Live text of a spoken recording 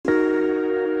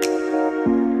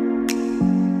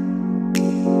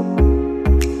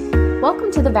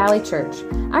Welcome to the Valley Church.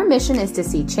 Our mission is to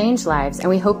see changed lives, and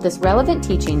we hope this relevant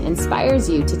teaching inspires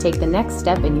you to take the next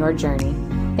step in your journey.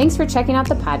 Thanks for checking out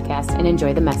the podcast and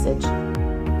enjoy the message.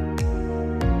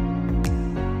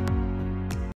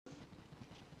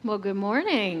 Well, good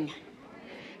morning.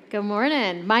 Good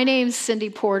morning. My name's Cindy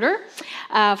Porter.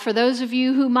 For those of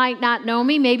you who might not know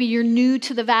me, maybe you're new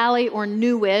to the Valley or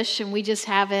newish, and we just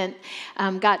haven't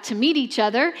got to meet each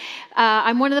other.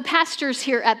 I'm one of the pastors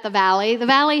here at the Valley. The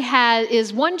Valley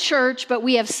is one church, but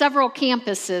we have several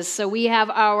campuses. So we have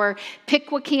our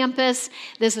Piqua campus.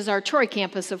 This is our Troy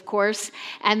campus, of course.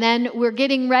 And then we're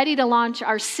getting ready to launch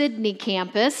our Sydney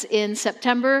campus in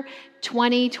September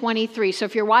 2023. So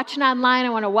if you're watching online,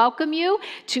 I want to welcome you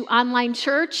to online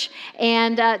church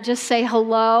and just say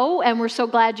hello. And we're so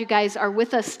glad you guys are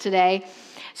with us today.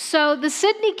 So the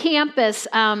Sydney campus,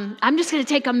 I'm just going to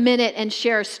take a minute and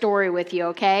share a story with you,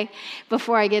 okay,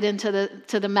 before I get into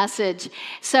the message.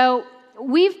 So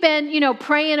we've been,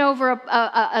 praying over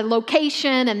a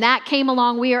location, and that came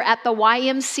along. We are at the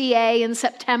YMCA in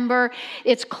September.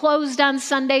 It's closed on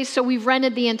Sundays, so we've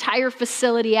rented the entire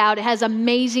facility out. It has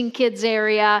amazing kids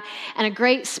area and a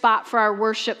great spot for our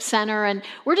worship center, and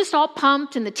we're just all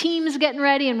pumped, and the team's getting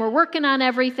ready, and we're working on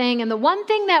everything. And the one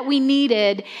thing that we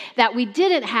needed that we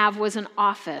didn't have was an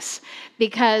office,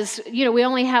 because, we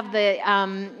only have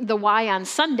the Y on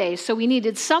Sundays, so we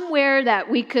needed somewhere that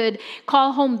we could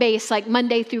call home base, like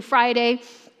Monday through Friday.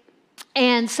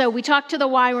 And so we talked to the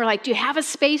Y, we're like, do you have a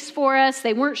space for us?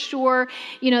 They weren't sure.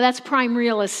 That's prime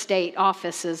real estate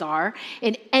offices are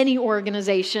in any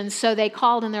organization. So they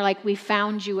called and they're like, we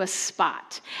found you a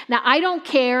spot. Now, I don't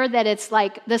care that it's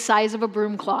like the size of a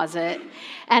broom closet.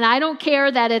 And I don't care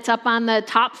that it's up on the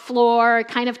top floor,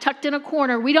 kind of tucked in a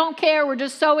corner. We don't care. We're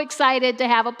just so excited to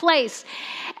have a place.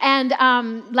 And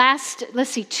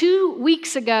 2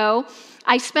 weeks ago,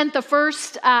 I spent the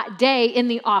first day in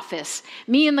the office,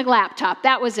 me and the laptop.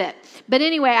 That was it. But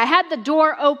anyway, I had the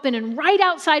door open, and right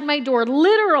outside my door,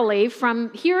 literally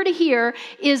from here to here,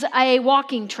 is a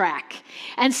walking track.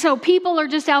 And so people are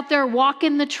just out there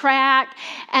walking the track.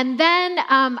 And then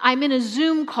I'm in a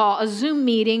Zoom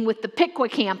meeting with the Piqua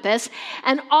campus,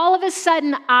 and all of a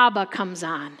sudden, ABBA comes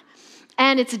on.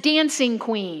 And it's Dancing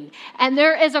Queen. And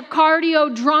there is a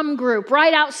cardio drum group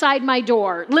right outside my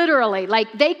door, literally.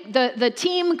 Like the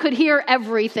team could hear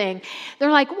everything.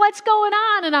 They're like, what's going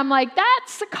on? And I'm like,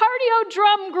 that's the cardio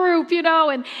drum group,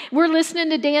 And we're listening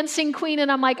to Dancing Queen.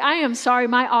 And I'm like, I am sorry,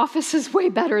 my office is way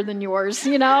better than yours,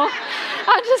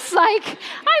 I'm just like,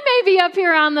 I may be up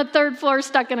here on the third floor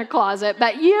stuck in a closet.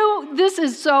 But this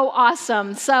is so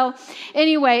awesome. So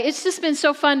anyway, it's just been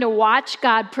so fun to watch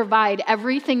God provide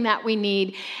everything that we need.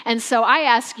 And so I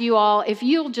ask you all, if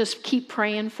you'll just keep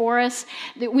praying for us,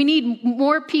 that we need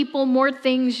more people, more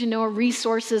things,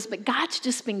 resources, but God's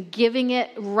just been giving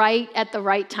it right at the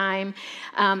right time.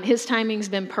 His timing's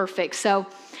been perfect. So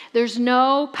there's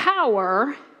no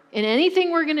power in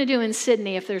anything we're going to do in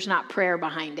Sydney if there's not prayer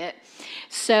behind it.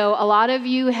 So a lot of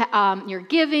you, you're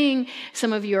giving.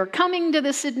 Some of you are coming to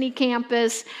the Sydney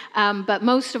campus. But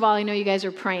most of all, I know you guys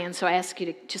are praying. So I ask you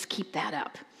to just keep that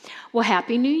up. Well,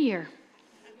 Happy New Year.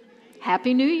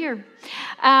 Happy New Year.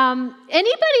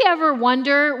 Anybody ever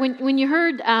wonder, when you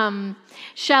heard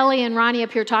Shelly and Ronnie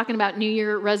up here talking about New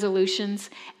Year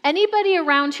resolutions, anybody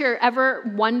around here ever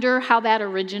wonder how that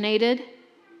originated?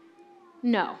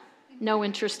 No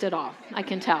interest at all, I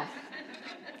can tell.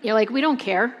 You're like, we don't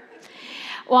care.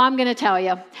 Well, I'm going to tell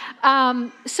you.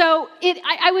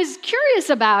 I was curious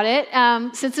about it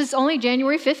since it's only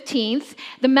January 15th.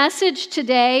 The message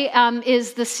today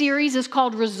the series is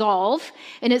called Resolve,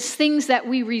 and it's things that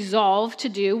we resolve to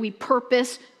do, we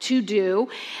purpose to do.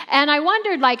 And I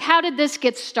wondered, how did this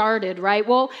get started, right?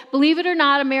 Well, believe it or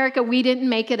not, America, we didn't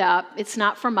make it up. It's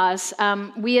not from us.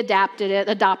 We adopted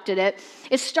it.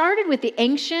 It started with the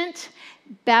ancient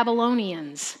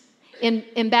Babylonians.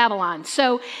 In Babylon.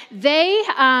 So they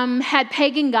had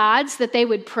pagan gods that they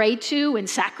would pray to and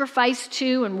sacrifice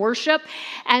to and worship.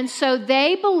 And so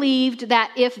they believed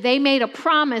that if they made a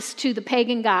promise to the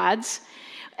pagan gods,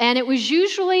 and it was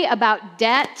usually about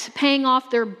debt, paying off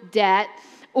their debt,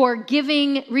 or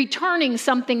returning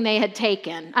something they had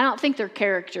taken. I don't think their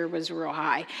character was real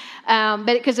high, but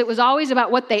because it was always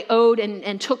about what they owed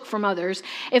and took from others.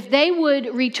 If they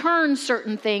would return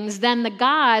certain things, then the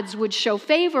gods would show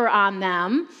favor on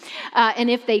them. And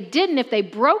if they didn't, if they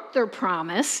broke their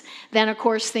promise, then of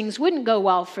course things wouldn't go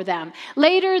well for them.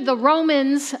 Later, the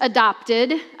Romans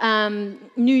adopted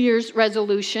New Year's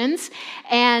resolutions,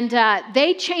 and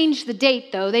they changed the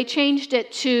date, though. They changed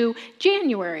it to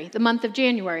January, the month of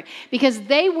January, because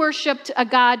they worshiped a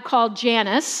god called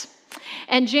Janus.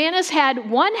 And Janus had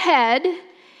one head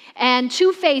and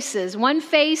two faces. One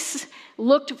face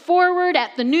looked forward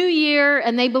at the new year,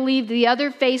 and they believed the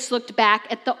other face looked back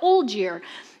at the old year.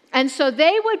 And so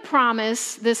they would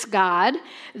promise this god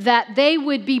that they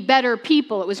would be better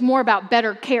people. It was more about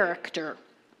better character.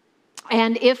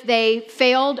 And if they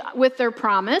failed with their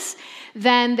promise,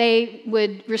 then they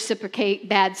would reciprocate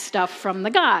bad stuff from the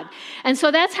god. And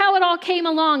so that's how it all came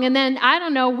along. And then, I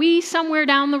don't know, we somewhere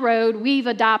down the road, we've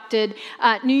adopted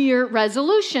New Year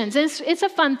resolutions. It's a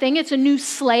fun thing. It's a new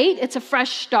slate. It's a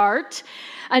fresh start.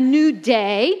 A new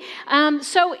day.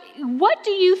 So what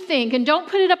do you think? And don't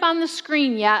put it up on the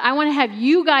screen yet. I want to have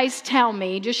you guys tell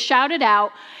me, just shout it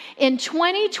out. In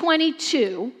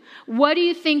 2022, what do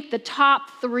you think the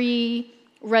top 3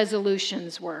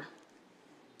 resolutions were?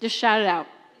 Just shout it out.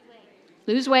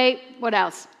 Lose weight. What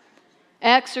else?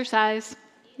 Exercise.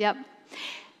 Yep.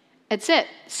 That's it.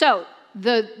 So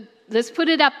let's put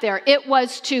it up there. It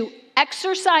was to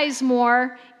exercise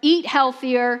more, eat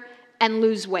healthier, and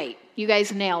lose weight. You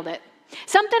guys nailed it.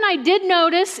 Something I did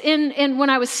notice in when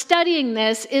I was studying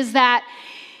this is that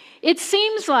it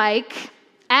seems like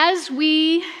as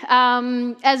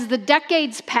the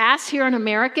decades pass here in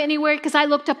America anywhere, because I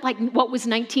looked up like what was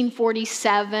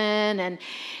 1947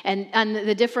 and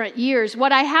the different years,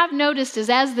 what I have noticed is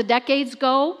as the decades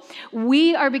go,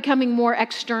 we are becoming more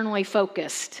externally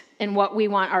focused in what we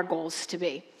want our goals to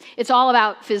be. It's all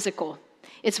about physical.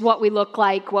 It's what we look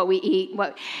like, what we eat.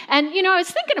 And, I was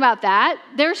thinking about that.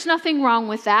 There's nothing wrong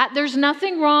with that. There's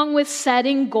nothing wrong with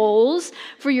setting goals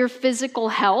for your physical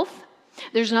health.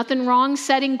 There's nothing wrong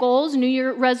setting goals, New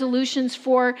Year resolutions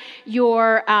for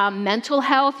your mental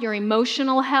health, your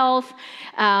emotional health,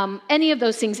 any of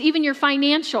those things, even your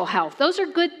financial health. Those are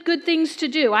good things to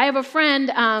do. I have a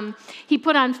friend, he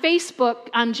put on Facebook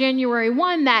on January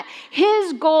 1 that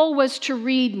his goal was to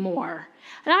read more.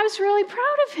 And I was really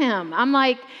proud of him. I'm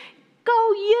like,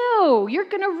 go you. You're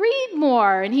going to read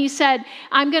more. And he said,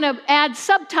 I'm going to add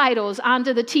subtitles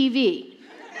onto the TV.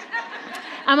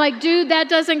 I'm like, dude, that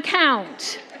doesn't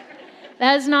count.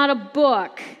 That is not a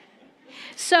book.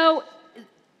 So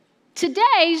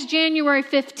today's January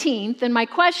 15th, and my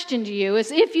question to you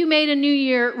is, if you made a New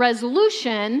Year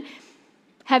resolution,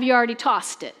 have you already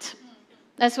tossed it?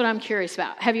 That's what I'm curious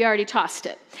about. Have you already tossed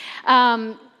it?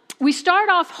 We start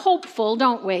off hopeful,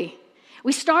 don't we?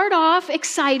 We start off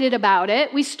excited about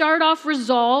it. We start off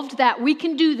resolved that we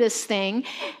can do this thing.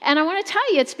 And I want to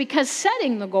tell you, it's because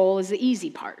setting the goal is the easy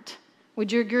part.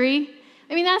 Would you agree?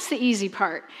 I mean, that's the easy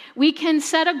part. We can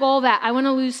set a goal that I want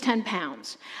to lose 10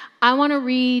 pounds. I want to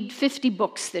read 50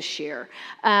 books this year.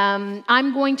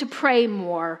 I'm going to pray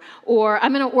more, or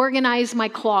I'm going to organize my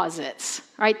closets.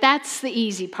 Right? That's the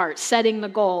easy part, setting the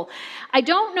goal. I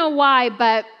don't know why,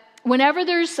 but whenever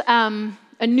there's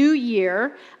a new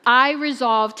year, I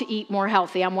resolve to eat more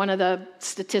healthy. I'm one of the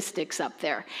statistics up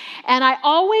there. And I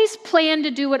always plan to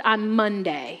do it on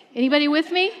Monday. Anybody with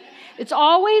me? It's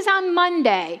always on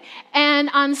Monday.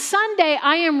 And on Sunday,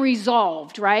 I am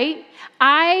resolved, right?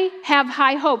 I have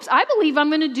high hopes. I believe I'm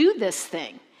going to do this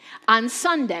thing on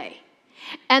Sunday.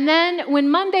 And then when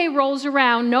Monday rolls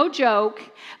around, no joke,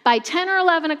 by 10 or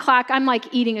 11 o'clock, I'm like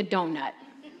eating a donut.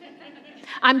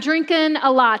 I'm drinking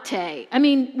a latte. I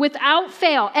mean, without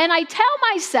fail. And I tell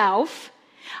myself,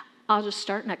 I'll just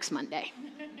start next Monday.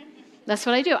 That's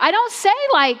what I do. I don't say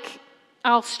like,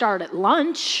 I'll start at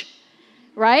lunch,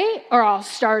 right? Or I'll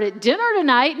start at dinner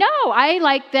tonight. No,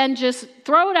 I then just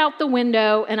throw it out the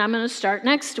window and I'm going to start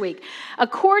next week.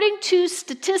 According to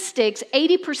statistics,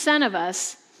 80% of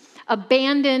us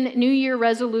abandon New Year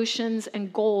resolutions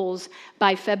and goals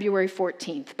by February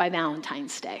 14th, by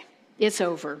Valentine's Day. It's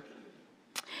over.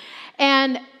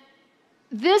 And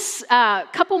this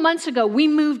couple months ago, we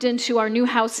moved into our new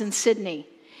house in Sydney.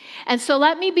 And so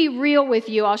let me be real with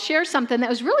you. I'll share something that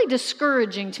was really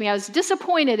discouraging to me. I was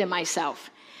disappointed in myself.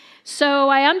 So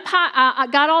I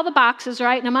got all the boxes,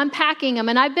 right? And I'm unpacking them.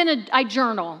 And I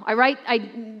journal. I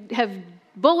have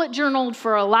bullet journaled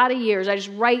for a lot of years. I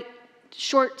just write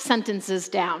short sentences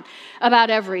down about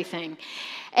everything.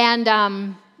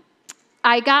 And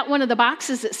I got one of the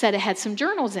boxes that said it had some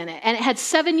journals in it, and it had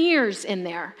 7 years in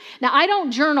there. Now, I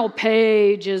don't journal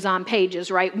pages on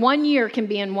pages, right? 1 year can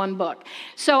be in one book.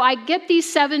 So I get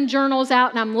these 7 journals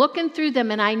out, and I'm looking through them,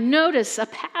 and I notice a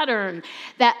pattern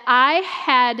that I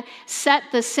had set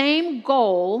the same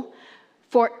goal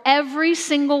for every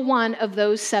single one of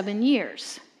those 7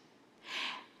 years.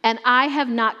 And I have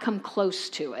not come close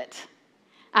to it.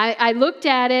 I looked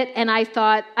at it and I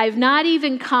thought, I've not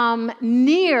even come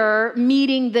near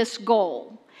meeting this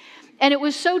goal. And it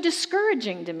was so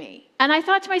discouraging to me. And I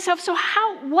thought to myself, so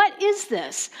what is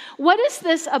this? What is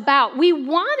this about? We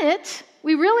want it.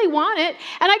 We really want it.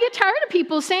 And I get tired of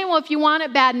people saying, well, if you want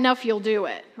it bad enough, you'll do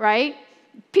it, right?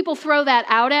 People throw that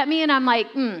out at me, and I'm like,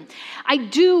 I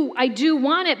do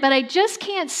want it, but I just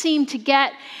can't seem to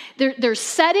get, there's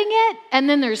setting it, and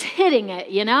then there's hitting it,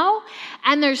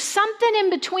 And there's something in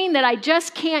between that I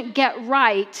just can't get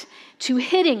right to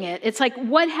hitting it. It's like,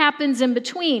 what happens in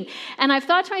between? And I've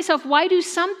thought to myself, why do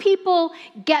some people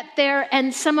get there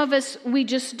and some of us, we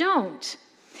just don't?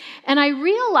 And I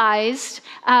realized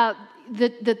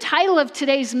the title of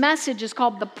today's message is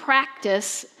called The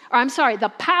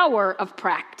Power of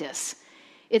Practice.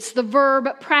 It's the verb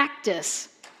practice.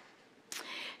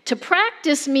 To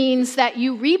practice means that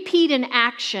you repeat an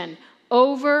action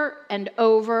over and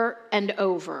over and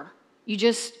over. You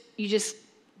just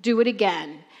do it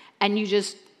again, and you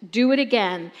just do it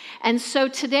again. And so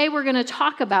today we're going to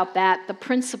talk about that, the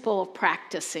principle of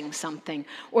practicing something,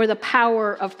 or the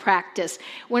power of practice.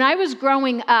 When I was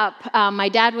growing up, my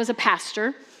dad was a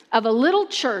pastor of a little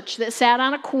church that sat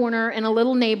on a corner in a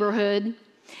little neighborhood,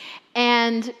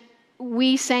 and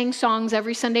we sang songs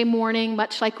every Sunday morning,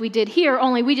 much like we did here,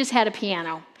 only we just had a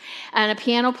piano and a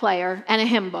piano player and a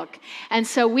hymn book. And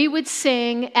so we would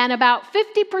sing, and about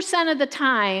 50% of the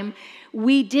time,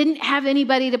 we didn't have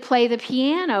anybody to play the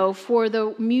piano for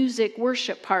the music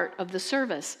worship part of the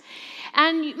service.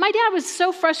 And my dad was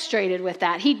so frustrated with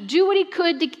that. He'd do what he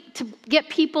could to get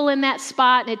people in that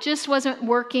spot, and it just wasn't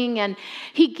working. And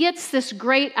he gets this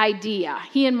great idea,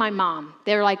 he and my mom.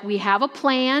 They're like, we have a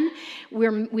plan.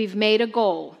 We've made a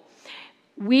goal.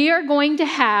 We are going to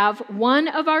have one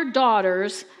of our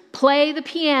daughters play the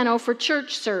piano for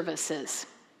church services.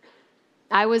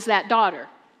 I was that daughter.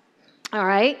 All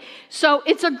right? So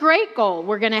it's a great goal.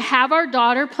 We're going to have our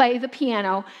daughter play the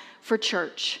piano for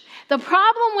church. The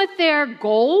problem with their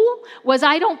goal was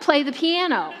I don't play the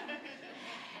piano.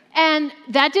 And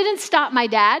that didn't stop my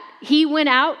dad. He went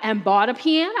out and bought a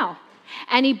piano.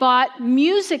 And he bought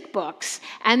music books.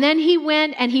 And then he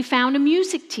went and he found a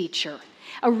music teacher,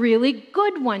 a really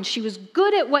good one. She was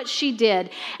good at what she did.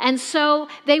 And so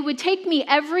they would take me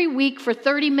every week for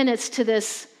 30 minutes to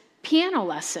this piano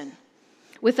lesson.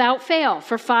 Without fail,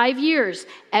 for 5 years,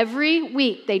 every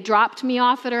week, they dropped me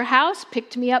off at her house,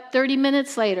 picked me up 30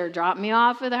 minutes later, dropped me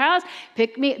off at the house,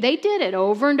 picked me. They did it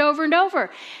over and over and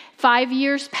over. 5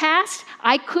 years passed.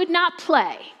 I could not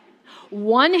play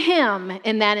one hymn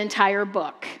in that entire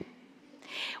book.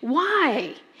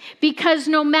 Why? Because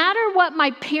no matter what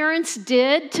my parents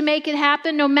did to make it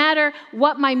happen, no matter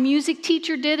what my music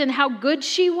teacher did and how good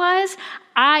she was,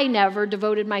 I never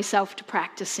devoted myself to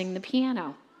practicing the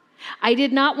piano. I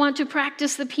did not want to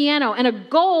practice the piano. And a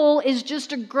goal is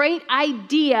just a great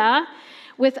idea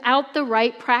without the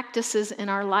right practices in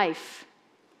our life.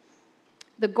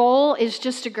 The goal is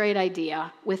just a great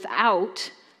idea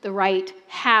without the right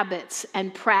habits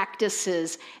and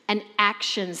practices and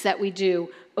actions that we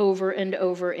do over and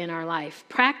over in our life.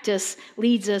 Practice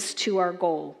leads us to our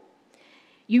goal.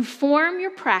 You form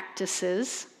your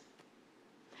practices,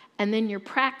 and then your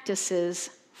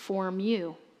practices form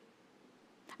you.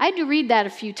 I had to read that a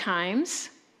few times,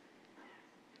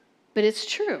 but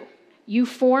it's true. You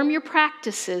form your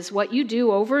practices, what you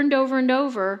do over and over and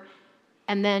over,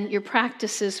 and then your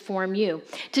practices form you.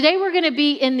 Today we're going to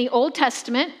be in the Old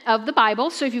Testament of the Bible,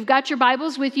 so if you've got your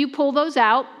Bibles with you, pull those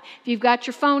out. If you've got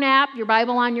your phone app, your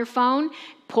Bible on your phone,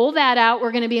 pull that out.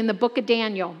 We're going to be in the book of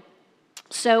Daniel.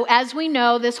 So as we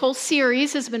know, this whole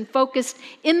series has been focused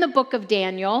in the book of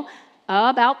Daniel,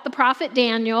 about the prophet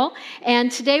Daniel, and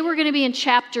today we're going to be in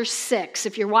chapter 6.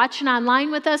 If you're watching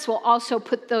online with us, we'll also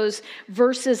put those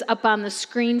verses up on the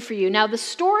screen for you. Now, the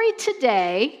story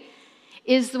today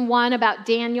is the one about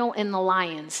Daniel in the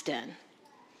lion's den.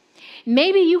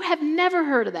 Maybe you have never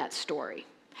heard of that story.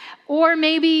 Or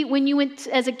maybe when you went,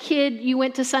 as a kid, you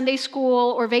went to Sunday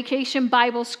school or vacation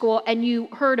Bible school and you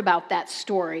heard about that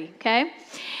story, okay?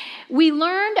 We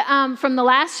learned from the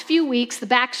last few weeks the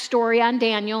backstory on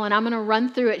Daniel, and I'm going to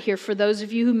run through it here for those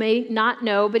of you who may not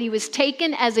know, but he was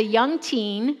taken as a young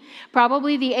teen,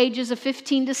 probably the ages of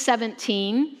 15 to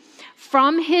 17,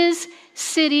 from his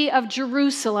city of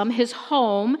Jerusalem, his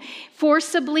home,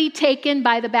 forcibly taken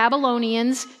by the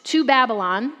Babylonians to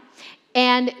Babylon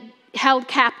and held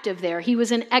captive there. He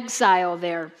was in exile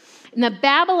there. And the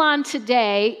Babylon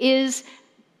today is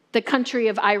the country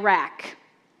of Iraq.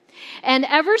 And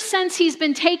ever since he's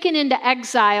been taken into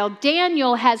exile,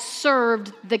 Daniel has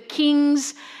served the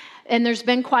kings, and there's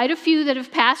been quite a few that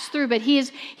have passed through, but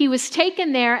he was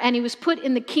taken there and he was put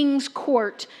in the king's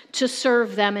court to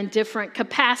serve them in different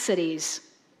capacities.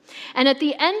 And at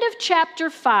the end of chapter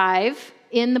 5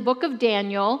 in the book of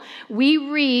Daniel, we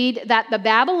read that the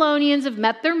Babylonians have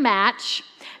met their match.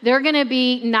 They're going to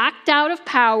be knocked out of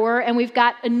power, and we've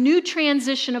got a new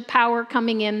transition of power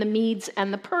coming in, the Medes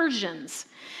and the Persians.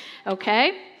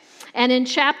 Okay? And in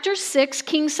chapter 6,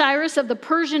 King Cyrus of the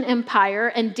Persian Empire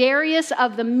and Darius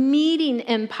of the Median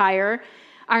Empire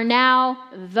are now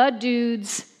the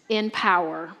dudes in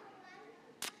power.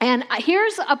 And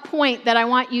here's a point that I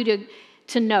want you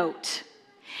to note.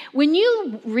 When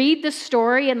you read the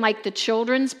story in like the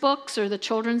children's books or the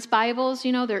children's Bibles,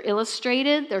 you know, they're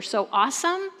illustrated, they're so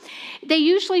awesome. They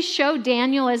usually show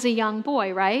Daniel as a young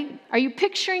boy, right? Are you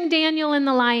picturing Daniel in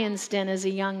the lion's den as a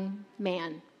young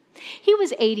man? He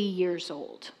was 80 years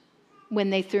old when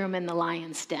they threw him in the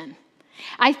lion's den.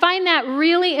 I find that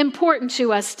really important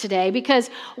to us today because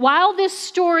while this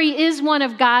story is one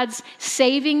of God's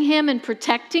saving him and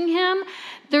protecting him,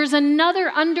 there's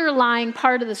another underlying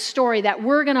part of the story that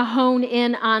we're going to hone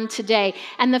in on today.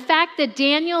 And the fact that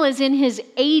Daniel is in his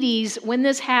 80s when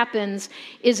this happens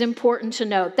is important to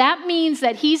note. That means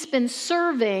that he's been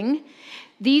serving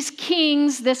these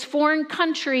kings, this foreign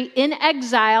country in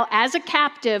exile as a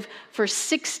captive for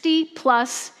 60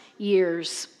 plus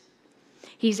years.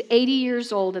 He's 80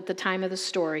 years old at the time of the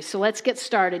story. So let's get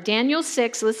started. Daniel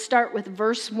 6, let's start with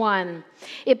verse 1.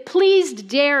 It pleased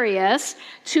Darius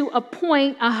to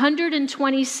appoint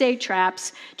 120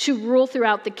 satraps to rule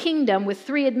throughout the kingdom with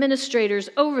 3 administrators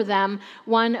over them,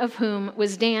 one of whom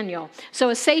was Daniel. So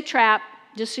a satrap,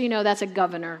 just so you know, that's a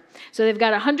governor. So they've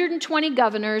got 120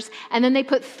 governors, and then they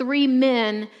put 3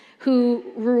 men who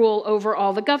rule over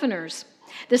all the governors.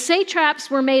 The satraps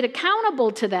were made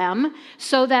accountable to them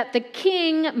so that the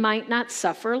king might not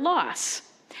suffer loss.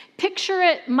 Picture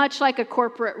it much like a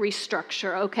corporate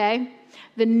restructure, okay?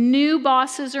 The new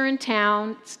bosses are in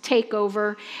town, it's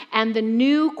takeover, and the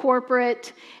new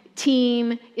corporate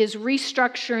team is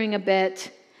restructuring a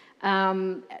bit.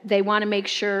 They want to make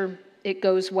sure it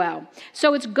goes well.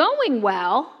 So it's going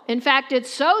well. In fact,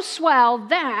 it's so swell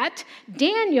that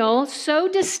Daniel so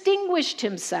distinguished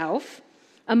himself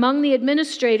among the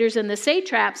administrators and the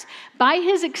satraps by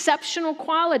his exceptional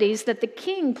qualities that the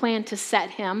king planned to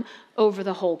set him over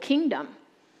the whole kingdom.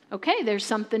 Okay, there's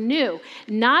something new.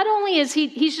 Not only is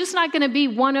he's just not going to be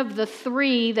one of the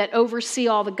 3 that oversee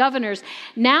all the governors.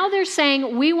 Now they're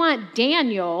saying, we want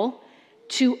Daniel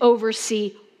to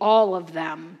oversee all of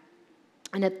them.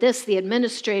 And at this, the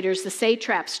administrators, the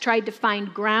satraps, tried to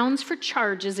find grounds for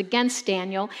charges against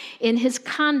Daniel in his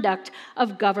conduct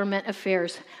of government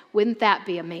affairs. Wouldn't that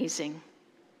be amazing?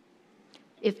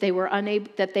 If they were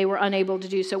unable to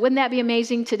do so. Wouldn't that be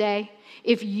amazing today?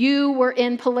 If you were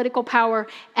in political power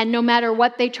and no matter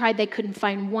what they tried, they couldn't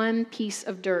find one piece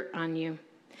of dirt on you.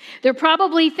 They're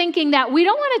probably thinking that we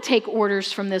don't want to take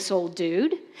orders from this old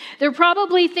dude. They're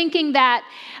probably thinking that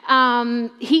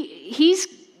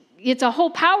it's a whole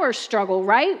power struggle,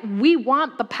 right? We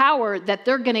want the power that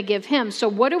they're going to give him. So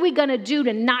what are we going to do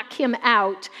to knock him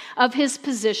out of his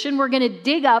position? We're going to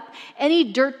dig up any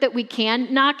dirt that we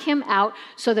can, knock him out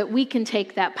so that we can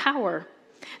take that power.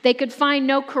 They could find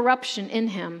no corruption in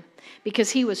him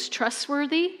because he was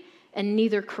trustworthy and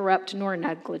neither corrupt nor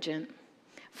negligent.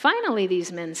 Finally,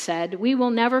 these men said, we will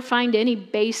never find any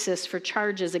basis for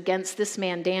charges against this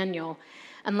man Daniel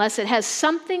unless it has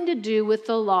something to do with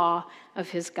the law of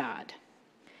his God.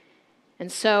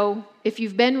 And so, if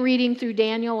you've been reading through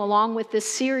Daniel along with this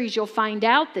series, you'll find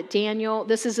out that Daniel,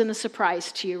 this isn't a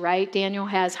surprise to you, right? Daniel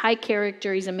has high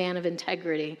character, he's a man of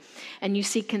integrity, and you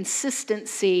see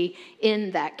consistency in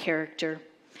that character.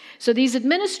 So these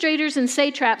administrators and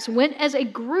satraps went as a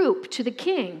group to the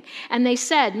king, and they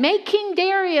said, may King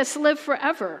Darius live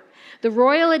forever. The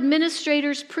royal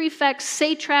administrators, prefects,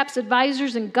 satraps,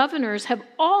 advisors, and governors have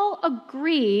all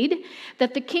agreed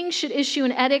that the king should issue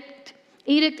an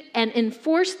edict and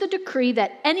enforce the decree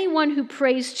that anyone who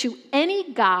prays to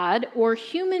any god or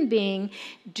human being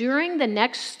during the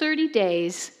next 30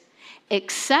 days,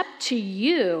 except to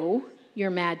you, your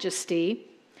majesty,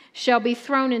 shall be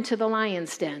thrown into the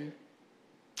lion's den.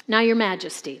 Now, your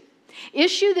majesty,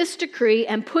 issue this decree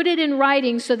and put it in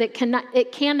writing so that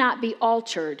it cannot be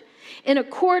altered, in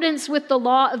accordance with the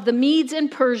law of the Medes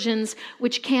and Persians,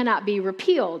 which cannot be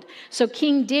repealed. So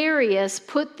King Darius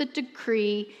put the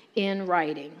decree in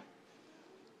writing.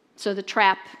 So the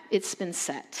trap, it's been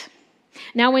set.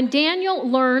 Now, when Daniel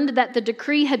learned that the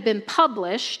decree had been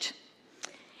published,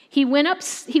 he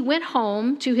went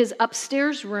home to his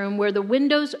upstairs room where the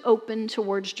windows opened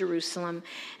towards Jerusalem.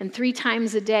 And 3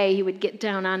 times a day, he would get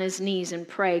down on his knees and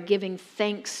pray, giving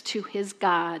thanks to his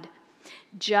God,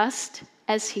 just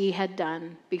as he had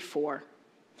done before.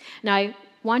 Now,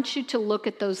 want you to look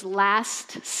at those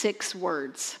last 6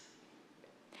 words.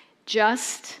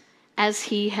 Just as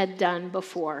he had done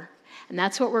before. And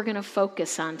that's what we're going to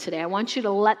focus on today. I want you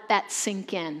to let that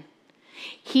sink in.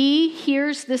 He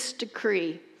hears this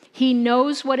decree. He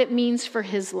knows what it means for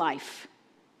his life.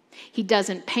 He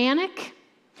doesn't panic.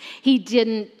 He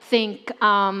didn't think,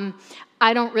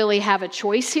 I don't really have a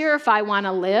choice here if I want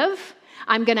to live.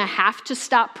 I'm going to have to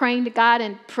stop praying to God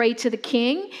and pray to the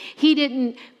king. He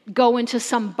didn't go into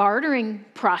some bartering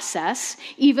process,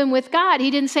 even with God. He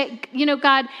didn't say,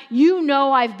 God,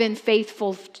 I've been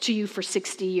faithful to you for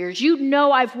 60 years.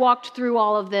 I've walked through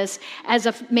all of this as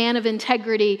a man of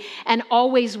integrity and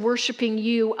always worshiping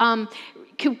you.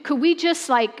 Could we just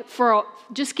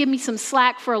just give me some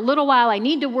slack for a little while? I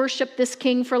need to worship this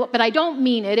king but I don't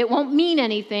mean it. It won't mean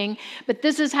anything, but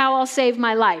this is how I'll save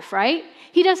my life, right?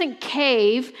 He doesn't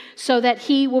cave so that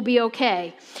he will be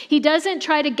okay. He doesn't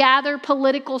try to gather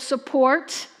political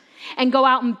support and go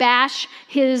out and bash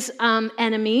his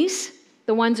enemies,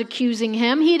 the ones accusing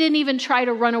him. He didn't even try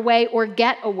to run away or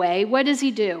get away. What does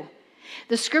he do?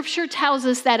 The scripture tells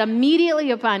us that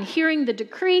immediately upon hearing the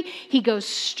decree, he goes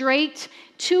straight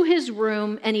to his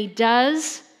room and he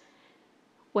does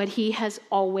what he has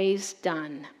always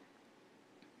done.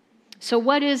 So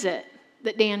what is it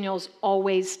that Daniel's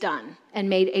always done and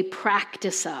made a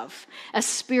practice of, a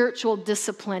spiritual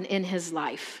discipline in his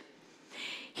life?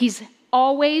 He's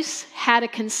always had a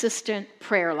consistent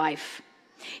prayer life.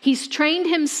 He's trained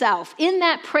himself in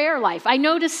that prayer life. I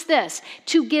noticed this,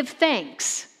 to give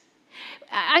thanks.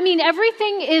 I mean,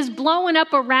 everything is blowing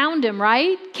up around him,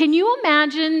 right? Can you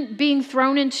imagine being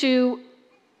thrown into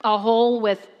a hole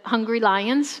with hungry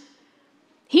lions?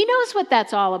 He knows what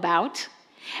that's all about.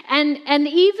 And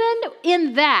even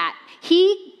in that,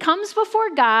 he comes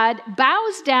before God,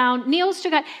 bows down, kneels to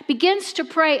God, begins to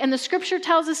pray, and the scripture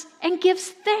tells us, and gives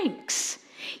thanks.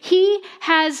 He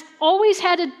has always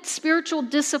had a spiritual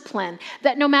discipline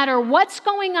that no matter what's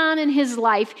going on in his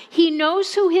life, he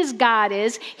knows who his God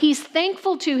is. He's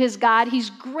thankful to his God. He's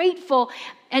grateful,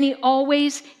 and he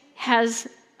always has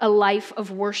a life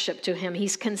of worship to him.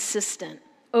 He's consistent.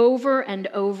 Over and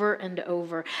over and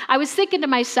over. I was thinking to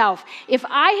myself, if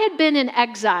I had been in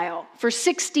exile for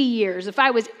 60 years, if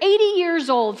I was 80 years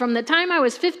old from the time I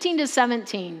was 15 to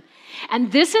 17,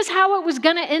 and this is how it was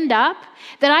going to end up,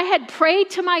 that I had prayed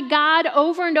to my God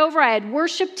over and over, I had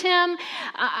worshiped him,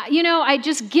 I'd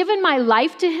just given my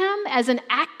life to him as an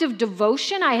act of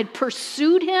devotion, I had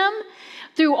pursued him,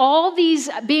 through all these,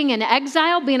 being in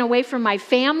exile, being away from my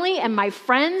family and my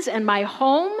friends and my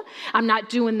home, I'm not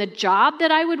doing the job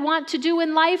that I would want to do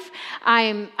in life.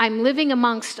 I'm living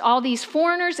amongst all these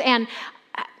foreigners, and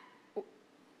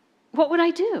what would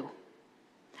I do?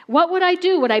 What would I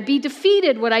do? Would I be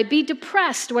defeated? Would I be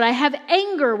depressed? Would I have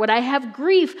anger? Would I have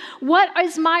grief? What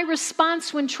is my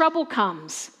response when trouble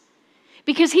comes?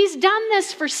 Because he's done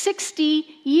this for 60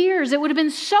 years. It would have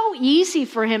been so easy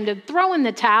for him to throw in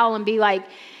the towel and be like,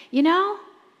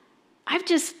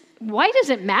 why does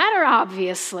it matter,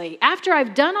 obviously? After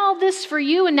I've done all this for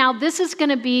you, and now this is going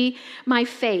to be my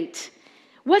fate.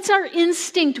 What's our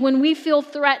instinct when we feel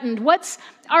threatened? What's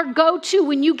our go-to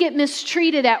when you get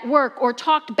mistreated at work or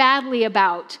talked badly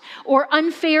about or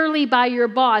unfairly by your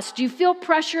boss? Do you feel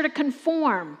pressure to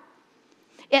conform?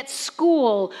 At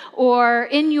school or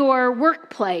in your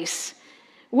workplace?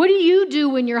 What do you do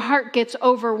when your heart gets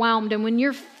overwhelmed and when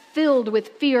you're filled with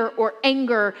fear or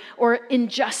anger or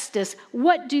injustice?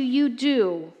 What do you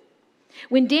do?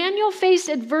 When Daniel faced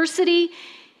adversity,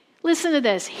 listen to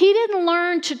this. He didn't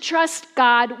learn to trust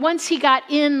God once he got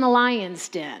in the lion's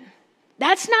den.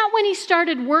 That's not when he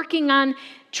started working on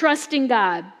trusting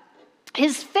God.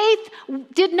 His faith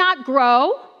did not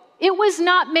grow. It was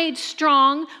not made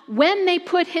strong when they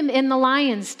put him in the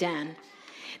lion's den.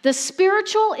 The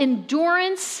spiritual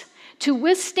endurance to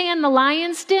withstand the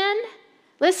lion's den,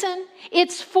 listen,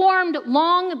 it's formed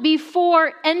long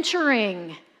before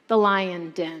entering the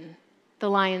lion's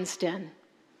den.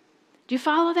 Do you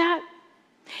follow that?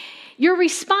 Your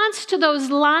response to those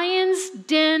lion's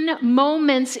den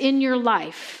moments in your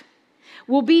life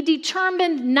will be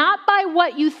determined not by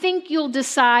what you think you'll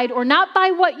decide or not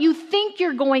by what you think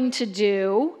you're going to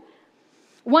do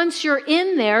once you're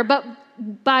in there, but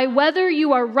by whether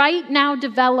you are right now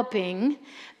developing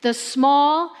the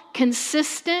small,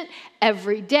 consistent,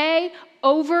 everyday,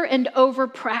 over and over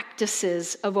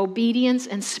practices of obedience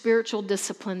and spiritual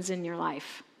disciplines in your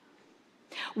life.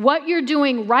 What you're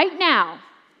doing right now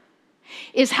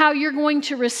is how you're going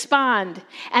to respond.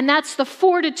 And that's the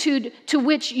fortitude to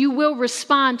which you will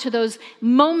respond to those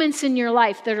moments in your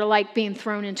life that are like being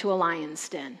thrown into a lion's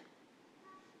den.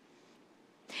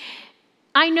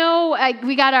 I know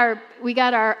we got our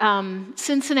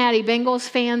Cincinnati Bengals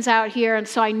fans out here, and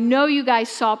so I know you guys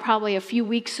saw probably a few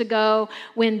weeks ago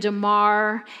when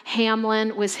Damar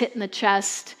Hamlin was hit in the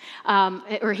chest,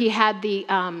 or he had the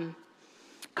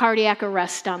cardiac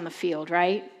arrest on the field,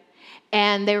 right?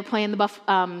 And they were playing the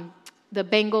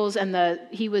Bengals, and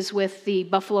he was with the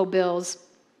Buffalo Bills.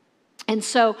 And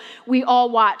so we all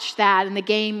watched that, and the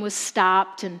game was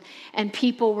stopped, and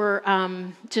people were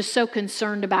just so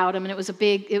concerned about him, and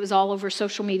it was all over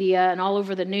social media and all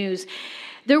over the news.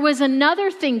 There was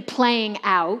another thing playing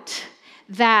out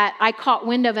that I caught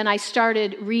wind of, and I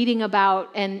started reading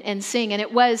about and seeing, and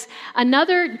it was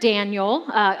another Daniel,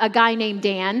 a guy named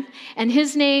Dan, and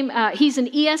his name, he's an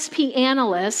ESP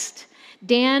analyst,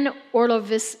 Dan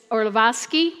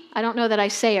Orlovsky. I don't know that I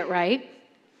say it right.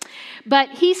 But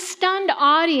he stunned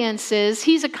audiences.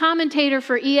 He's a commentator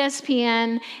for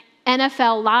ESPN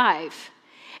NFL Live.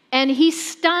 And he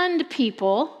stunned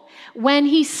people when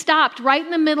he stopped right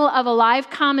in the middle of a live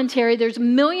commentary. There's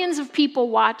millions of people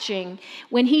watching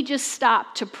when he just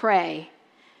stopped to pray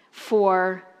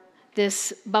for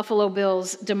this Buffalo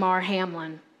Bills Damar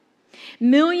Hamlin.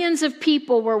 Millions of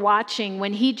people were watching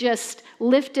when he just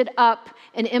lifted up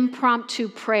an impromptu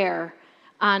prayer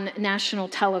on national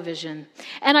television.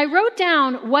 And I wrote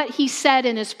down what he said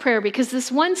in his prayer because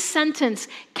this one sentence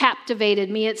captivated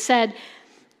me. It said,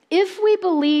 "If we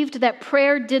believed that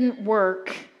prayer didn't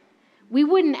work, we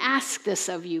wouldn't ask this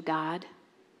of you, God."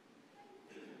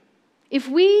 If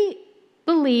we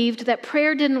believed that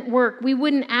prayer didn't work, we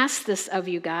wouldn't ask this of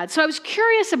you, God. So I was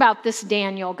curious about this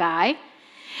Daniel guy.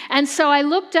 And so I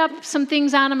looked up some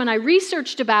things on him and I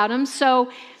researched about him. So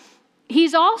he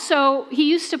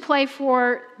used to play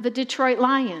for the Detroit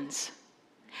Lions.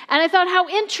 And I thought, how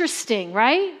interesting,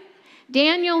 right?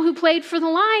 Daniel, who played for the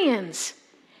Lions.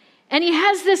 And he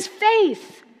has this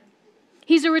faith.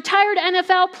 He's a retired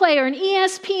NFL player, an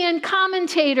ESPN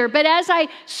commentator. But as I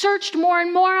searched more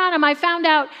and more on him, I found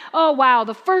out, oh, wow,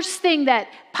 the first thing that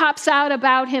pops out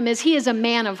about him is he is a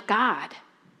man of God.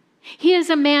 He is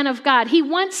a man of God. He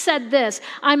once said this,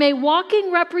 "I'm a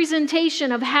walking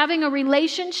representation of having a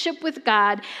relationship with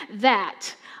God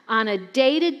that on a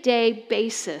day-to-day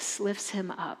basis lifts him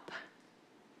up."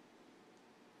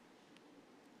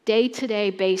 Day-to-day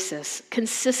basis,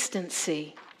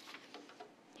 consistency.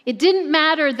 It didn't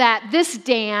matter that this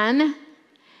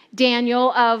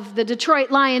Daniel of the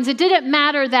Detroit Lions, it didn't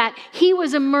matter that he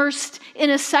was immersed in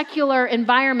a secular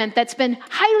environment that's been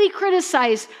highly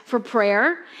criticized for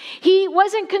prayer. He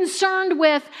wasn't concerned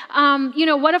with,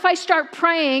 what if I start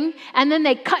praying and then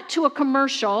they cut to a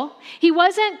commercial? He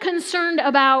wasn't concerned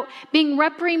about being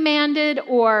reprimanded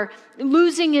or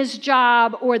losing his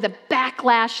job or the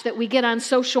backlash that we get on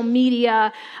social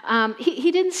media.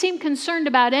 He didn't seem concerned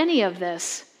about any of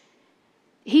this.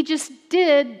 He just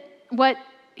did what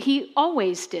he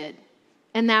always did,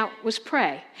 and that was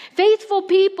pray. Faithful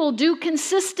people do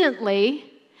consistently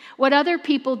what other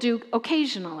people do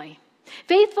occasionally.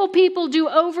 Faithful people do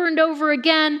over and over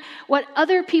again what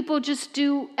other people just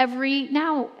do every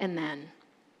now and then.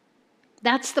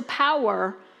 That's the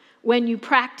power when you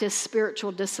practice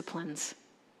spiritual disciplines.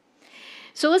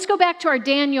 So let's go back to our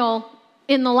Daniel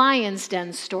in the lion's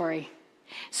den story.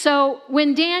 So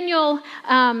when Daniel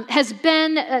has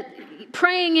been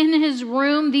praying in his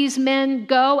room, these men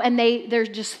go and they're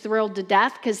just thrilled to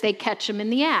death because they catch him in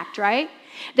the act, right?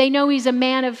 They know he's a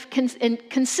man of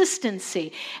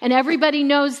consistency. And everybody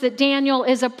knows that Daniel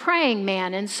is a praying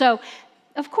man. And so,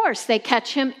 of course, they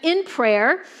catch him in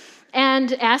prayer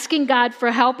and asking God for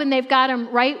help, and they've got him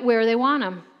right where they want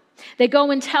him. They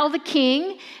go and tell the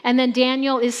king, and then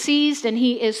Daniel is seized and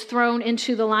he is thrown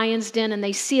into the lion's den, and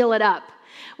they seal it up.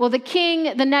 Well, the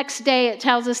king, the next day, it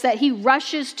tells us that he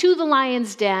rushes to the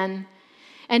lion's den,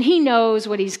 and he knows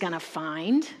what he's going to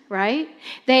find, right?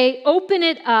 They open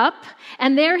it up,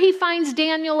 and there he finds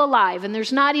Daniel alive, and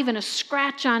there's not even a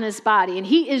scratch on his body, and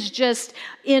he is just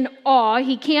in awe.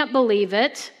 He can't believe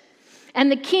it.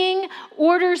 And the king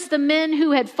orders the men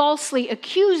who had falsely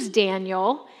accused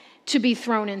Daniel to be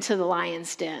thrown into the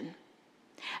lion's den.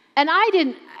 And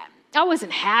I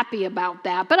wasn't happy about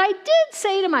that, but I did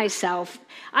say to myself,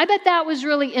 I bet that was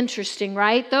really interesting,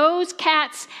 right? Those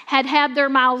cats had their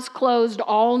mouths closed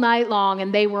all night long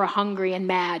and they were hungry and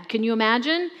mad. Can you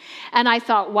imagine? And I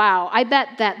thought, wow, I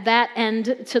bet that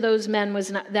end to those men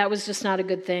was just not a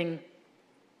good thing.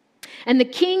 And the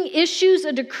king issues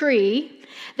a decree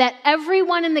that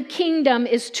everyone in the kingdom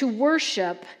is to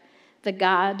worship the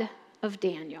God of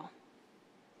Daniel.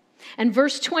 And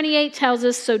verse 28 tells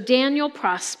us, so Daniel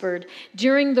prospered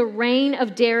during the reign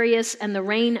of Darius and the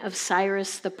reign of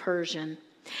Cyrus the Persian.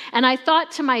 And I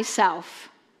thought to myself,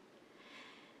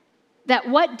 that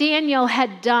what Daniel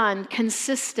had done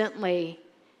consistently,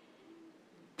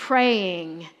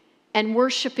 praying and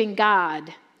worshiping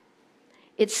God,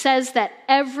 it says that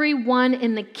everyone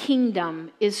in the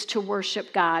kingdom is to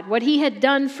worship God. What he had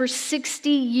done for 60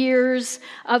 years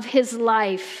of his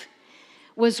life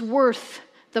was worth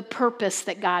the purpose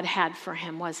that God had for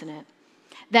him, wasn't it?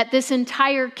 That this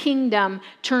entire kingdom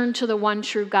turned to the one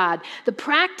true God. The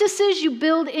practices you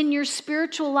build in your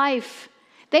spiritual life,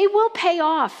 they will pay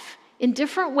off in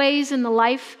different ways in the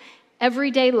life,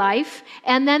 everyday life,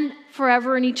 and then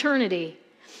forever in eternity.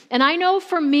 And I know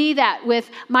for me that with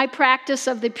my practice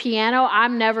of the piano,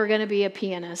 I'm never going to be a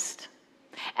pianist.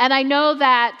 And I know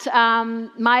that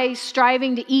my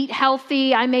striving to eat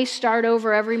healthy, I may start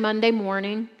over every Monday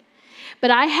morning.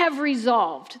 But I have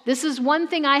resolved, this is one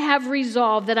thing I have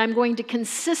resolved, that I'm going to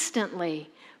consistently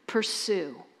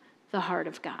pursue the heart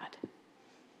of God.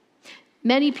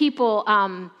 Many people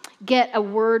get a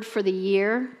word for the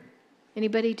year.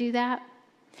 Anybody do that?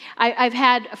 I've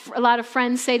had a lot of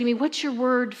friends say to me, what's your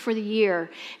word for the year?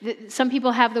 Some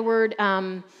people have the word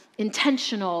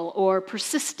intentional or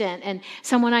persistent, and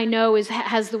someone I know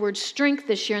has the word strength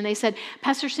this year, and they said,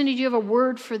 Pastor Cindy, do you have a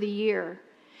word for the year?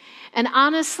 And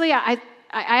honestly, I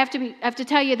have to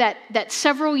tell you that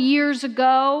several years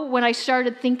ago, when I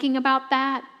started thinking about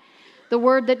that, the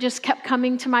word that just kept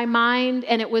coming to my mind,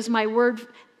 and it was my word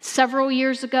several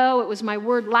years ago, it was my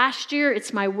word last year,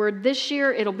 it's my word this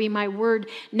year, it'll be my word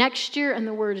next year, and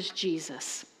the word is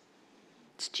Jesus.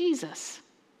 It's Jesus.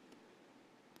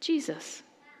 Jesus.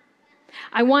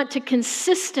 I want to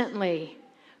consistently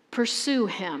pursue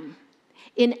him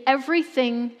in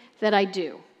everything that I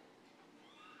do.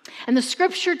 And the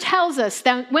scripture tells us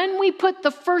that when we put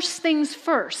the first things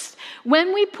first,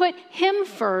 when we put him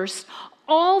first,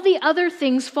 all the other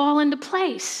things fall into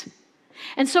place.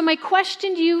 And so my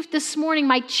question to you this morning,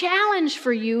 my challenge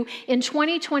for you in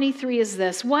 2023 is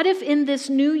this. What if in this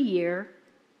new year,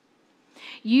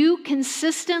 you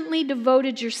consistently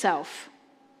devoted yourself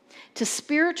to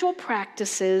spiritual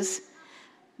practices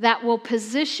that will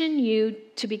position you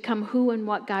to become who and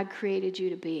what God created you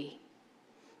to be?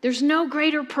 There's no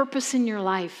greater purpose in your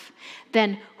life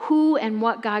than who and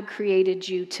what God created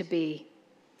you to be.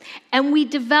 And we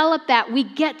develop that, we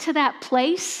get to that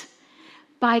place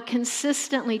by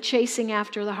consistently chasing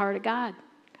after the heart of God,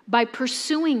 by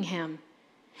pursuing him.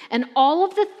 And all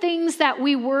of the things that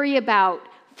we worry about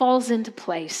falls into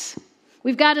place.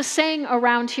 We've got a saying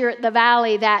around here at the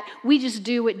Valley that we just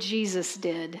do what Jesus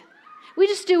did. We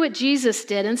just do what Jesus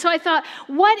did. And so I thought,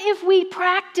 what if we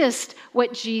practiced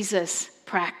what Jesus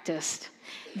practiced?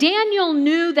 Daniel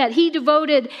knew that he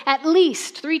devoted at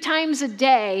least 3 times a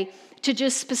day to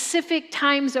just specific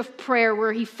times of prayer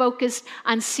where he focused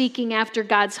on seeking after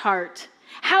God's heart.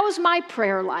 How is my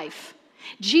prayer life?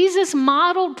 Jesus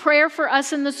modeled prayer for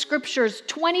us in the scriptures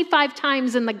 25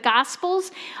 times in the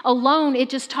Gospels alone. It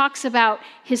just talks about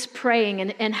his praying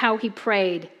and how he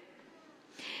prayed.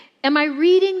 Am I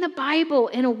reading the Bible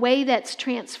in a way that's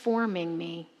transforming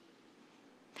me?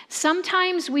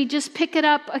 Sometimes we just pick it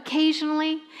up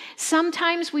occasionally.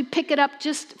 Sometimes we pick it up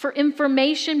just for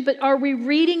information, but are we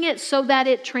reading it so that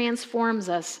it transforms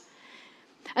us?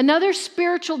 Another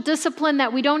spiritual discipline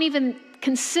that we don't even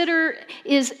consider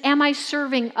is, am I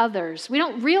serving others? We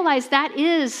don't realize that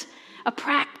is a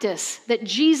practice that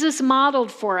Jesus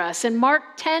modeled for us. In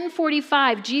Mark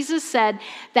 10:45, Jesus said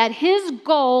that his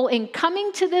goal in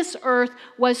coming to this earth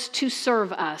was to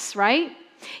serve us, right?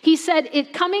 He said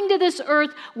coming to this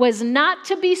earth was not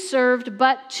to be served,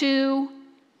 but to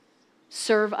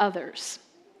serve others.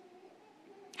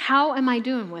 How am I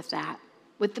doing with that?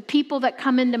 With the people that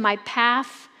come into my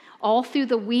path all through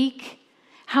the week?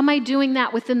 How am I doing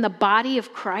that within the body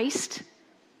of Christ?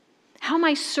 How am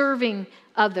I serving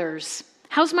others?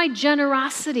 How's my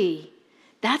generosity?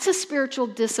 That's a spiritual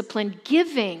discipline.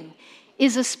 Giving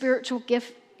is a spiritual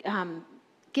gift,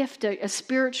 a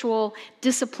spiritual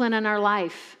discipline in our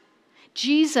life.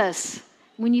 Jesus,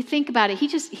 when you think about it,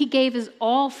 he gave his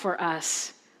all for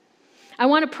us. I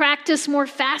want to practice more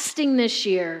fasting this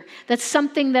year. That's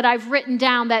something that I've written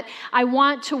down, that I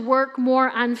want to work more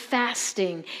on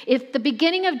fasting. At the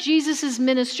beginning of Jesus'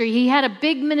 ministry, he had a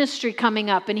big ministry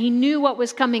coming up, and he knew what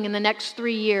was coming in the next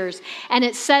 3 years. And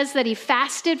it says that he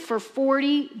fasted for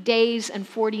 40 days and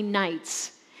 40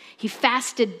 nights. He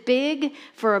fasted big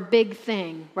for a big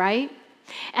thing, right?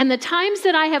 And the times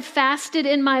that I have fasted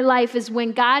in my life is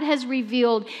when God has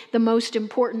revealed the most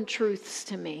important truths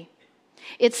to me.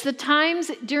 It's the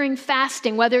times during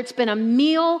fasting, whether it's been a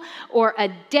meal or a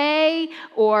day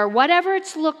or whatever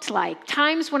it's looked like,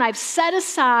 times when I've set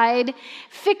aside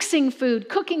fixing food,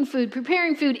 cooking food,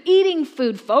 preparing food, eating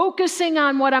food, focusing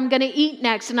on what I'm going to eat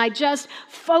next, and I just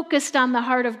focused on the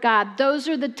heart of God. Those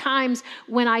are the times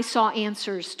when I saw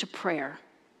answers to prayer.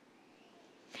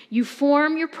 You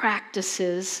form your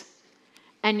practices,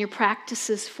 and your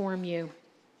practices form you.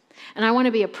 And I want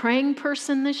to be a praying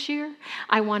person this year.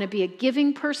 I want to be a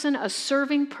giving person, a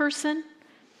serving person.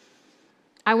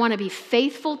 I want to be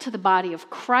faithful to the body of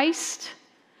Christ.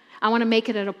 I want to make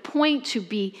it at a point to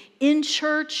be in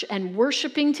church and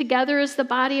worshiping together as the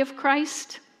body of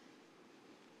Christ.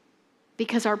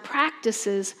 Because our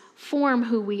practices form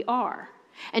who we are.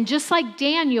 And just like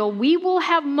Daniel, we will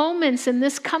have moments in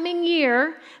this coming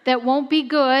year that won't be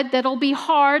good, that'll be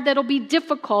hard, that'll be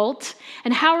difficult.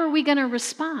 And how are we going to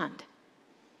respond?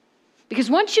 Because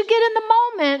once you get in the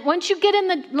moment, once you get in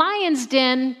the lion's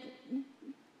den,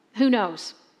 who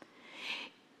knows?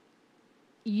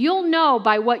 You'll know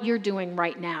by what you're doing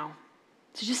right now.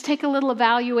 So just take a little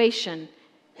evaluation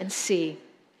and see.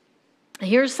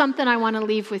 Here's something I want to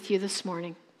leave with you this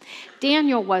morning.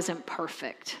 Daniel wasn't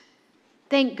perfect.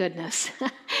 Thank goodness.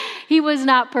 He was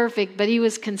not perfect, but he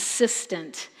was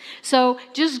consistent. So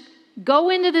just go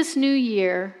into this new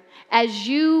year as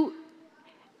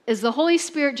the Holy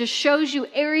Spirit just shows you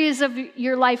areas of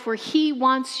your life where he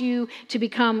wants you to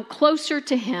become closer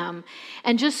to him.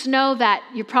 And just know that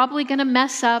you're probably going to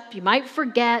mess up. You might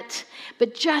forget,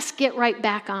 but just get right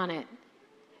back on it.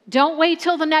 Don't wait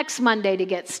till the next Monday to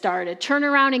get started. Turn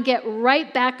around and get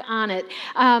right back on it.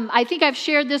 I think I've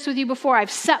shared this with you before.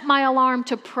 I've set my alarm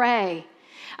to pray.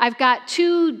 I've got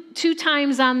two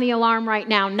times on the alarm right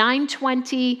now,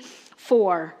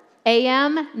 9:24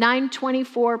 a.m.,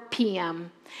 9:24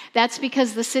 p.m. That's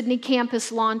because the Sydney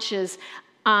campus launches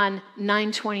on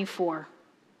 9:24.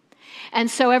 And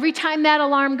so every time that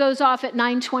alarm goes off at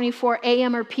 9:24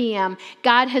 a.m. or p.m.,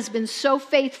 God has been so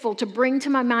faithful to bring to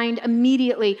my mind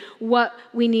immediately what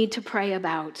we need to pray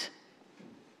about.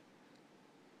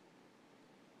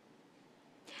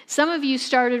 Some of you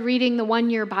started reading the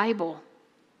one-year Bible.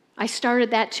 I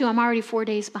started that too. I'm already 4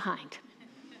 days behind.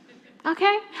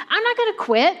 Okay? I'm not going to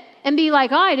quit and be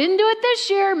like, oh, I didn't do it this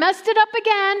year, messed it up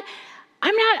again.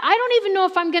 I don't even know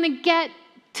if I'm going to get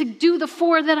to do the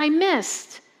 4 that I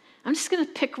missed. I'm just going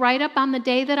to pick right up on the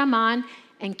day that I'm on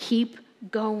and keep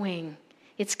going.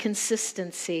 It's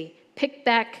consistency.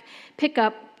 Pick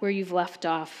up where you've left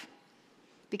off.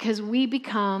 Because we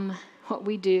become what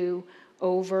we do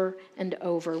over and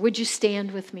over. Would you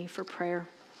stand with me for prayer?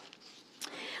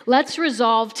 Let's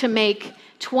resolve to make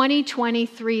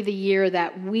 2023 the year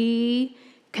that we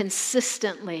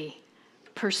consistently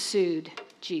pursued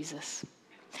Jesus.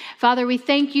 Father, we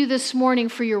thank you this morning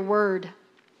for your word.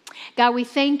 God, we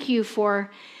thank you for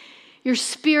your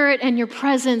spirit and your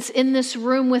presence in this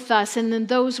room with us and then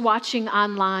those watching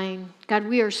online. God,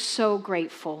 we are so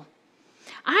grateful.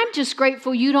 I'm just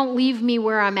grateful you don't leave me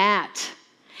where I'm at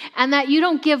and that you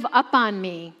don't give up on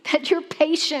me, that you're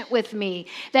patient with me,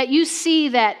 that you see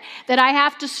that I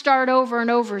have to start over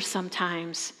and over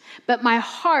sometimes, but my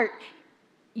heart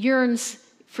yearns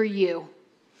for you.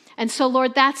 And so,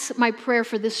 Lord, that's my prayer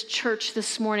for this church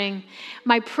this morning.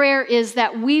 My prayer is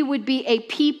that we would be a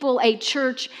people, a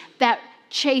church that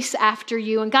chase after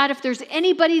you. And God, if there's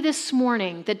anybody this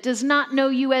morning that does not know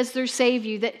you as their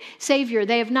Savior,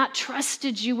 they have not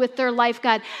trusted you with their life,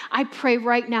 God, I pray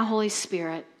right now, Holy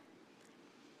Spirit,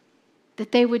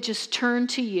 that they would just turn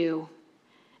to you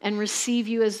and receive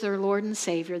you as their Lord and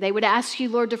Savior. They would ask you,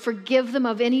 Lord, to forgive them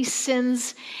of any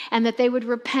sins and that they would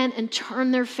repent and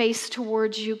turn their face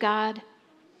towards you, God.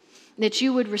 That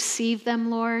you would receive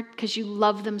them, Lord, because you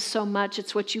love them so much.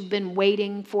 It's what you've been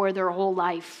waiting for their whole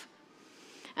life.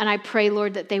 And I pray,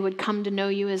 Lord, that they would come to know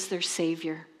you as their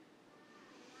Savior.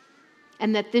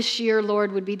 And that this year,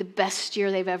 Lord, would be the best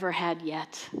year they've ever had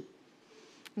yet.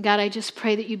 God, I just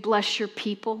pray that you bless your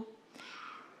people.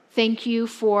 Thank you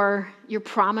for your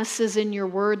promises in your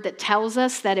word that tells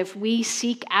us that if we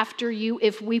seek after you,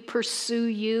 if we pursue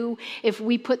you, if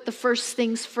we put the first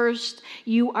things first,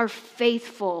 you are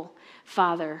faithful,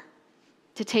 Father,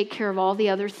 to take care of all the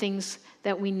other things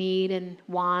that we need and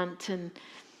want and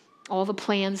all the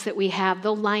plans that we have.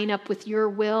 They'll line up with your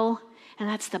will, and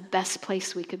that's the best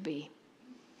place we could be.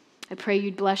 I pray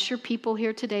you'd bless your people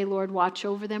here today, Lord. Watch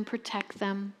over them, protect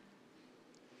them.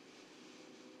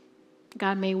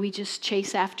 God, may we just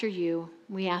chase after you.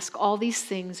 We ask all these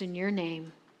things in your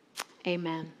name.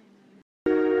 Amen.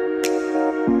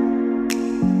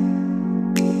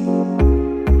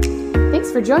 Thanks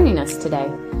Thanks for joining us today.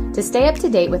 To stay up to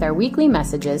date with our weekly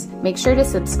messages, make sure to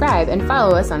subscribe and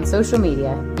follow us on social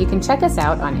media. You can check us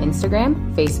out on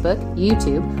Instagram, Facebook,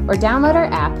 YouTube, or download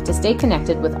our app to stay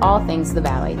connected with all things the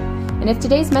Valley. And if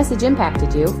today's message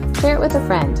impacted you, share it with a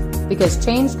friend, because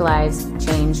changed lives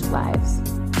change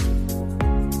lives.